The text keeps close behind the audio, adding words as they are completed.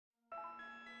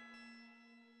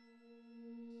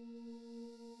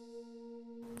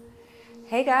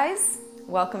Hey guys,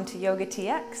 welcome to Yoga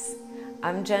TX.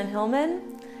 I'm Jen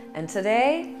Hilman, and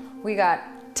today we got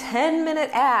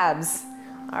 10-minute abs.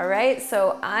 All right,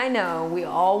 so I know we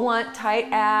all want tight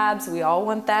abs, we all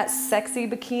want that sexy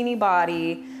bikini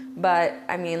body, but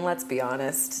I mean, let's be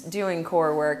honest, doing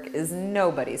core work is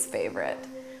nobody's favorite.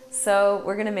 So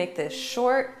we're gonna make this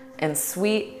short and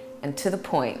sweet and to the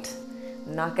point.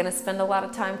 I'm not gonna spend a lot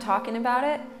of time talking about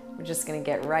it, we're just gonna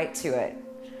get right to it.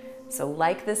 So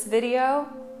like this video,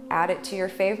 add it to your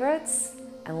favorites,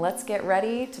 and let's get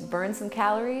ready to burn some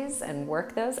calories and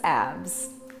work those abs.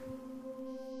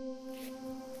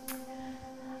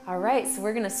 All right, so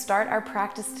we're gonna start our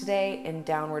practice today in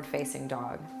downward facing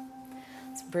dog.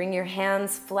 So bring your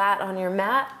hands flat on your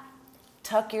mat,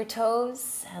 tuck your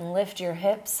toes, and lift your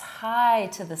hips high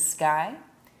to the sky.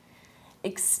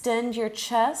 Extend your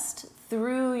chest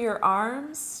through your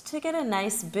arms to get a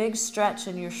nice big stretch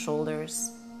in your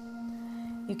shoulders.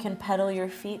 You can pedal your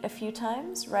feet a few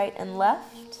times, right and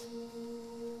left,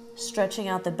 stretching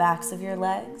out the backs of your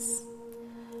legs,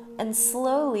 and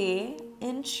slowly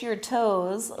inch your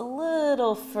toes a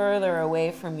little further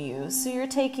away from you so you're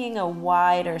taking a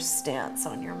wider stance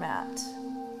on your mat.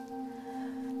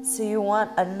 So you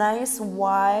want a nice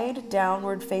wide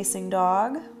downward facing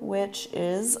dog, which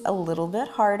is a little bit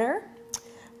harder,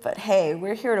 but hey,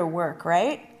 we're here to work,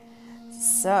 right?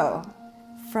 So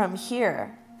from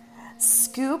here,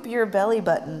 scoop your belly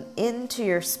button into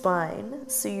your spine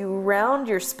so you round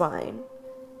your spine.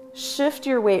 Shift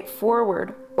your weight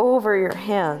forward over your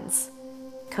hands,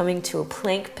 coming to a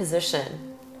plank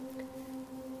position.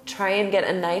 Try and get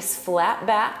a nice flat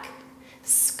back,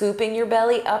 scooping your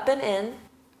belly up and in,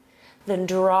 then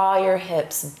draw your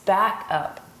hips back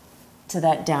up to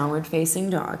that downward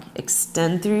facing dog.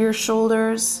 Extend through your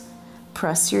shoulders,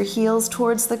 press your heels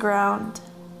towards the ground,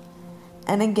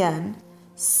 and again,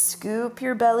 scoop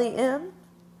your belly in,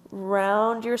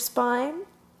 round your spine,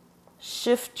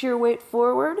 shift your weight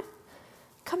forward,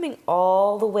 coming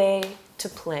all the way to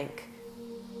plank.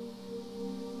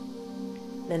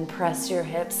 Then press your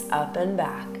hips up and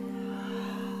back.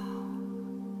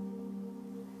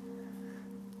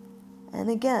 And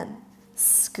again,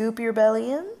 scoop your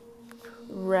belly in,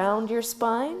 round your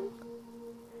spine,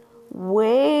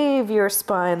 wave your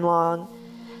spine long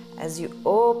as you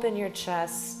open your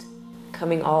chest,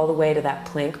 coming all the way to that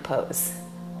plank pose.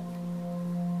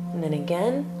 And then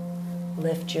again,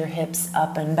 lift your hips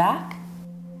up and back.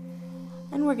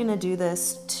 And we're gonna do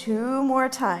this 2 more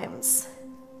times.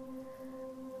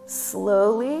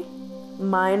 Slowly,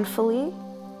 mindfully,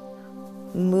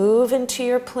 move into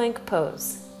your plank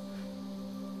pose.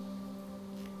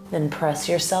 Then press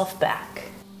yourself back.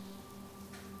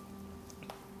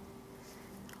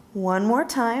 1 more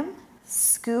time,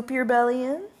 scoop your belly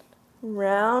in,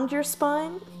 round your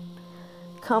spine,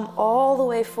 come all the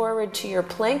way forward to your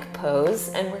plank pose,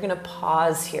 and we're gonna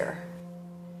pause here.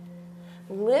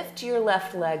 Lift your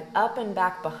left leg up and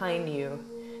back behind you,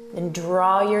 and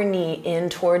draw your knee in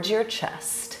towards your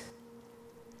chest.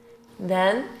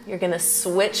 Then you're gonna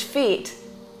switch feet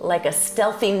like a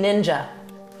stealthy ninja.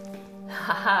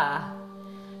 Haha.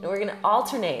 And we're gonna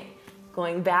alternate,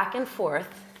 going back and forth,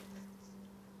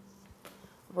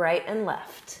 right and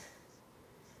left.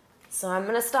 So I'm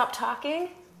gonna stop talking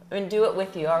and do it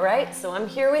with you, all right? So I'm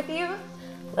here with you.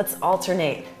 Let's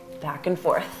alternate back and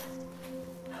forth.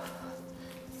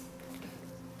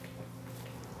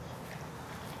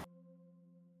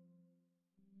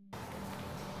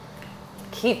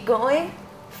 Keep going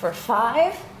for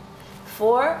 5,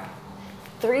 4,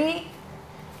 3,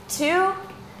 2,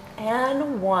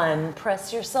 and 1.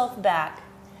 Press yourself back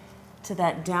to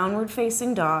that downward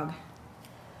facing dog,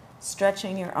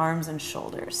 stretching your arms and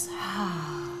shoulders.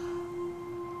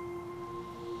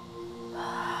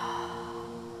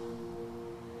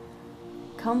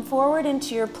 Come forward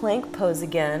into your plank pose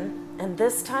again, and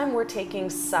this time we're taking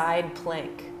side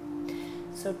plank.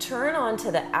 So turn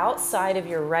onto the outside of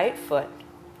your right foot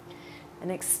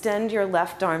and extend your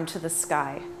left arm to the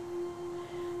sky.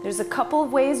 There's a couple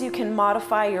of ways you can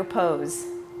modify your pose.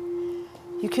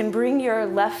 You can bring your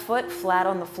left foot flat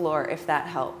on the floor if that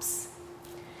helps.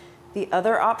 The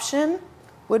other option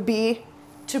would be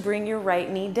to bring your right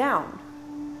knee down.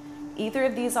 Either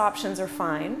of these options are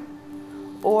fine,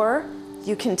 or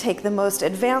you can take the most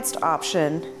advanced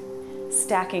option,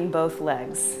 stacking both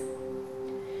legs.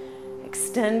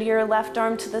 Extend your left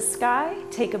arm to the sky,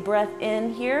 take a breath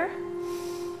in here,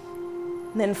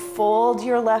 then fold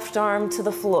your left arm to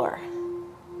the floor.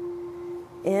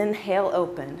 Inhale,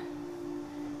 open.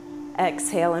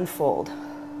 Exhale and fold.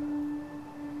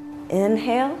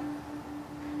 Inhale,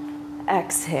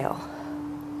 exhale.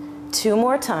 2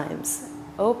 more times.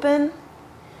 Open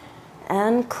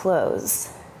and close.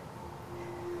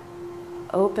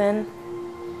 Open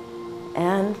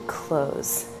and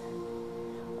close.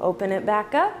 Open it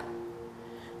back up.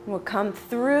 We'll come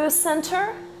through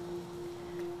center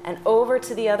and over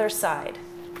to the other side.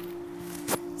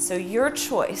 So your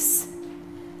choice.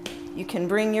 You can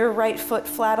bring your right foot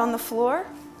flat on the floor.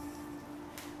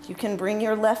 You can bring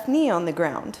your left knee on the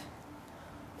ground.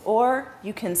 Or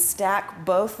you can stack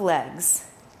both legs.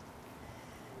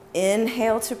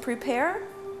 Inhale to prepare.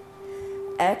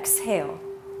 Exhale.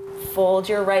 Fold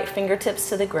your right fingertips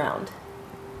to the ground.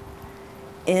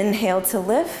 Inhale to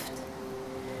lift.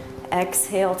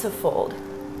 Exhale to fold.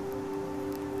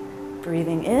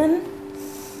 Breathing in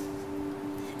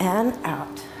and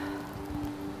out.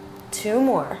 2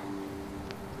 more.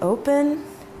 Open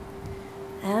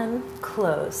and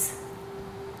close.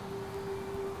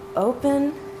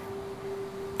 Open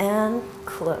and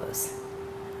close.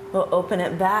 We'll open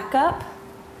it back up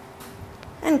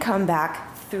and come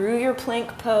back through your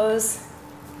plank pose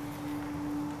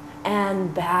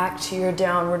and back to your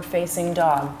downward facing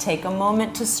dog. Take a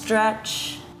moment to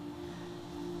stretch.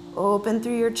 Open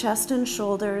through your chest and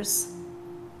shoulders.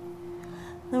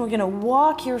 Then we're gonna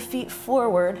walk your feet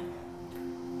forward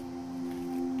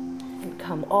and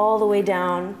come all the way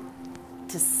down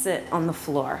to sit on the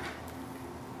floor.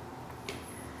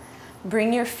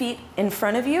 Bring your feet in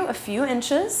front of you a few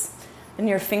inches and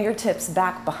your fingertips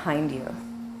back behind you.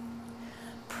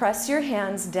 Press your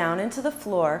hands down into the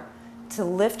floor to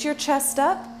lift your chest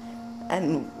up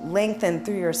and lengthen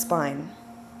through your spine.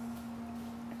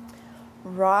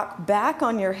 Rock back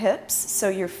on your hips so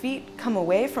your feet come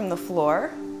away from the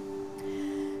floor.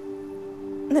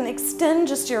 Then extend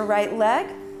just your right leg.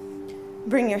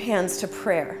 Bring your hands to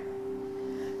prayer.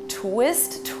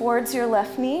 Twist towards your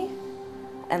left knee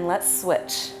and let's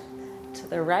switch to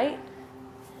the right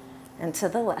and to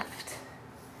the left.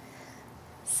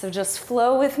 So just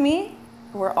flow with me.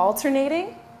 We're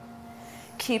alternating.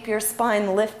 Keep your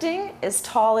spine lifting as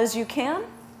tall as you can,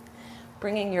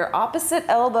 bringing your opposite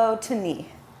elbow to knee.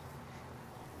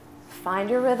 Find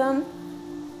your rhythm.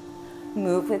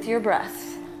 Move with your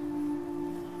breath.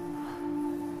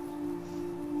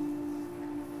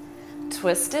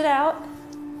 Twist it out.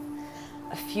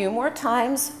 A few more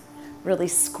times. Really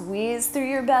squeeze through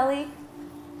your belly.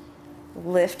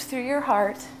 Lift through your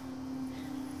heart.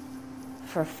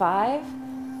 For 5,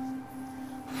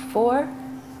 4,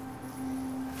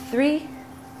 3,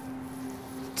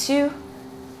 2,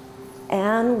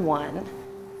 and 1.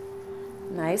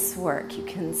 Nice work. You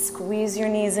can squeeze your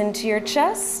knees into your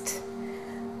chest.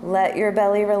 Let your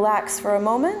belly relax for a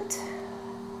moment.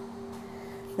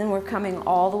 Then we're coming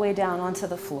all the way down onto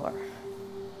the floor.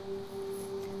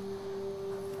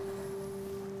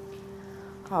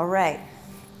 All right.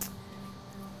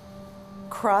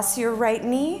 Cross your right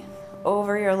knee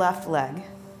over your left leg.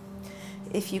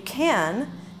 If you can,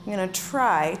 you're going to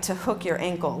try to hook your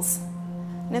ankles.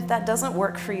 And if that doesn't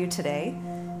work for you today,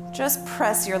 just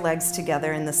press your legs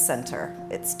together in the center.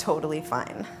 It's totally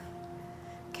fine.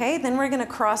 Okay, then we're going to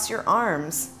cross your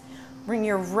arms. Bring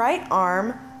your right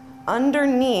arm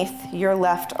underneath your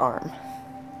left arm.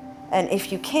 And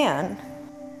if you can,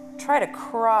 try to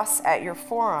cross at your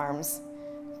forearms,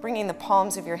 bringing the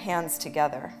palms of your hands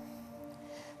together.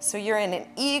 So you're in an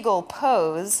eagle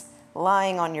pose,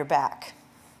 lying on your back.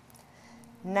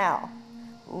 Now,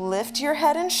 lift your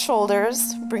head and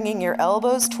shoulders, bringing your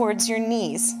elbows towards your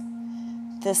knees.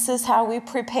 This is how we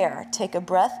prepare. Take a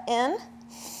breath in.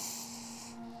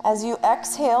 As you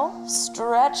exhale,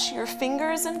 stretch your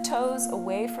fingers and toes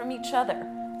away from each other.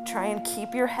 Try and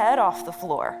keep your head off the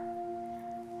floor.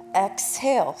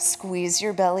 Exhale, squeeze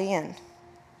your belly in.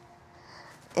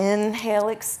 Inhale,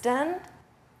 extend.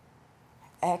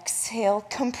 Exhale,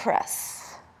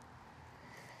 compress.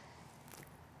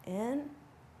 In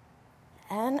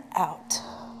and out.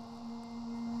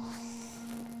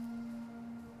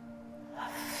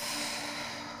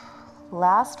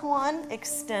 Last one,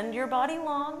 extend your body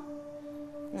long,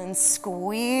 and then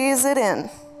squeeze it in.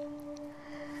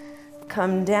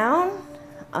 Come down,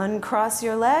 uncross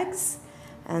your legs,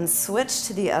 and switch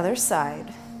to the other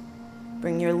side.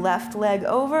 Bring your left leg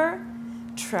over,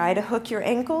 try to hook your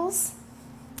ankles.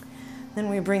 Then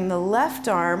we bring the left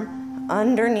arm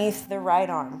underneath the right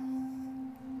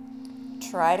arm.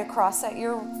 Try to cross at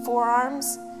your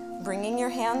forearms, bringing your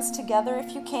hands together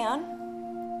if you can.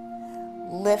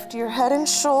 Lift your head and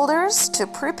shoulders to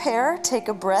prepare. Take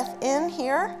a breath in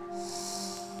here.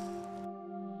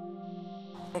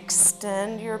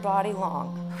 Extend your body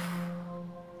long.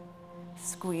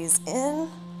 Squeeze in.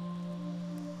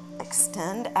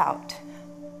 Extend out.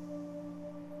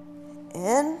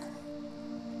 In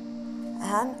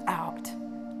and out.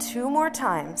 2 more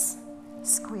times.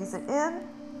 Squeeze it in,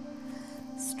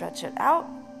 stretch it out,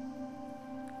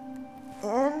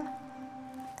 in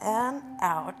and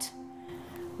out.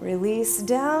 Release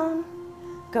down.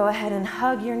 Go ahead and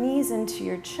hug your knees into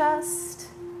your chest.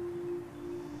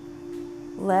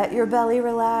 Let your belly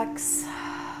relax.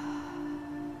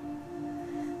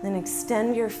 Then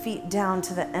extend your feet down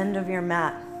to the end of your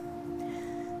mat.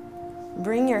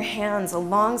 Bring your hands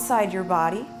alongside your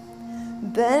body.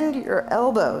 Bend your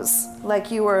elbows like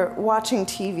you were watching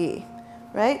TV,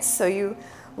 right? So you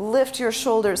lift your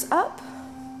shoulders up.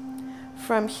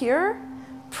 From here,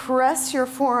 press your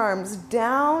forearms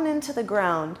down into the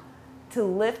ground to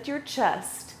lift your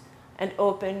chest and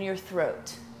open your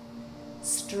throat.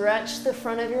 Stretch the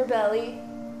front of your belly,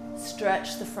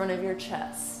 stretch the front of your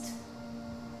chest.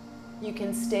 You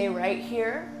can stay right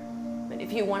here, but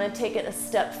if you want to take it a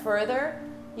step further,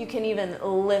 you can even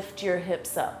lift your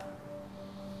hips up.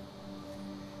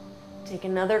 Take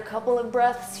another couple of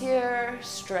breaths here,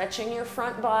 stretching your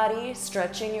front body,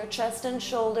 stretching your chest and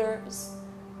shoulders.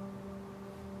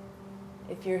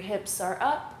 If your hips are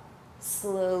up,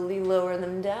 slowly lower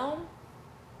them down.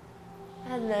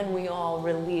 And then we all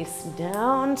release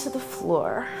down to the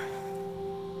floor.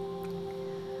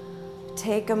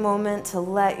 Take a moment to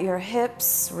let your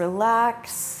hips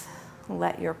relax.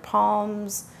 Let your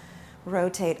palms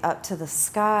rotate up to the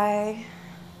sky.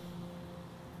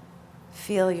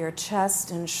 Feel your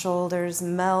chest and shoulders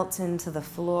melt into the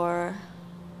floor.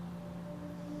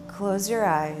 Close your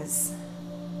eyes.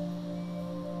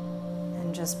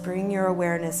 And just bring your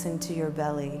awareness into your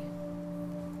belly.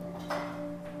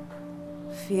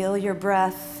 Feel your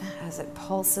breath as it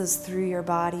pulses through your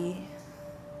body.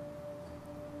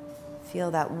 Feel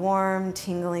that warm,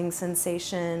 tingling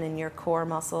sensation in your core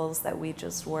muscles that we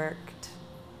just worked.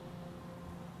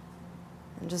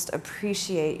 And just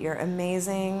appreciate your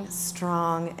amazing,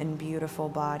 strong, and beautiful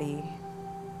body.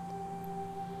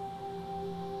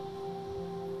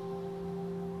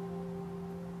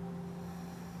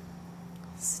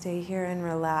 Stay here and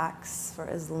relax for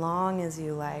as long as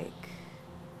you like.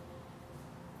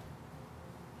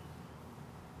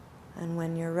 And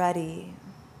when you're ready,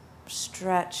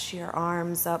 stretch your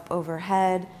arms up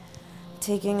overhead,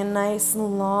 taking a nice,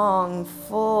 long,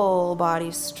 full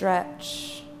body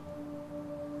stretch.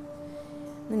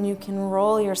 Then you can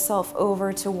roll yourself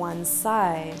over to one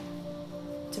side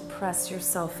to press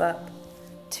yourself up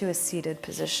to a seated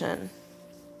position.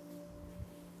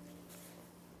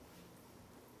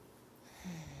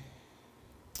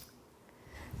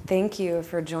 Thank you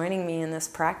for joining me in this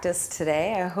practice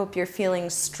today. I hope you're feeling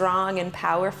strong and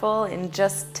powerful in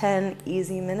just 10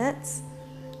 easy minutes.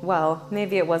 Well,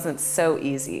 maybe it wasn't so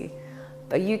easy,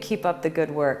 but you keep up the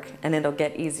good work and it'll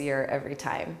get easier every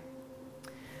time.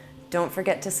 Don't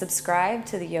forget to subscribe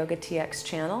to the Yoga TX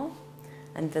channel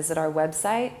and visit our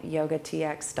website,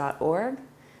 yogatx.org.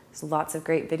 There's lots of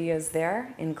great videos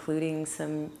there, including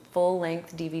some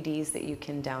full-length DVDs that you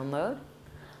can download.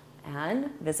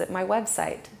 And visit my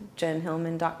website,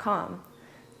 jenhilman.com,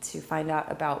 to find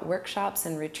out about workshops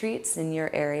and retreats in your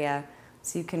area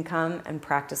so you can come and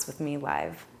practice with me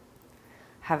live.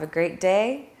 Have a great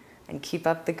day and keep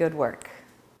up the good work.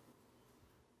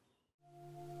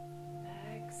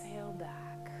 Exhale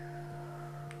back.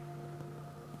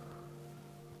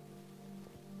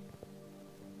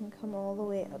 And come all the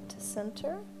way up to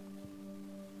center.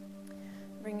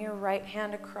 Bring your right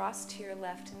hand across to your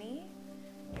left knee.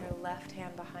 Your left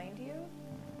hand behind you.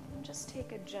 Just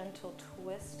take a gentle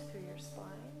twist through your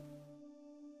spine.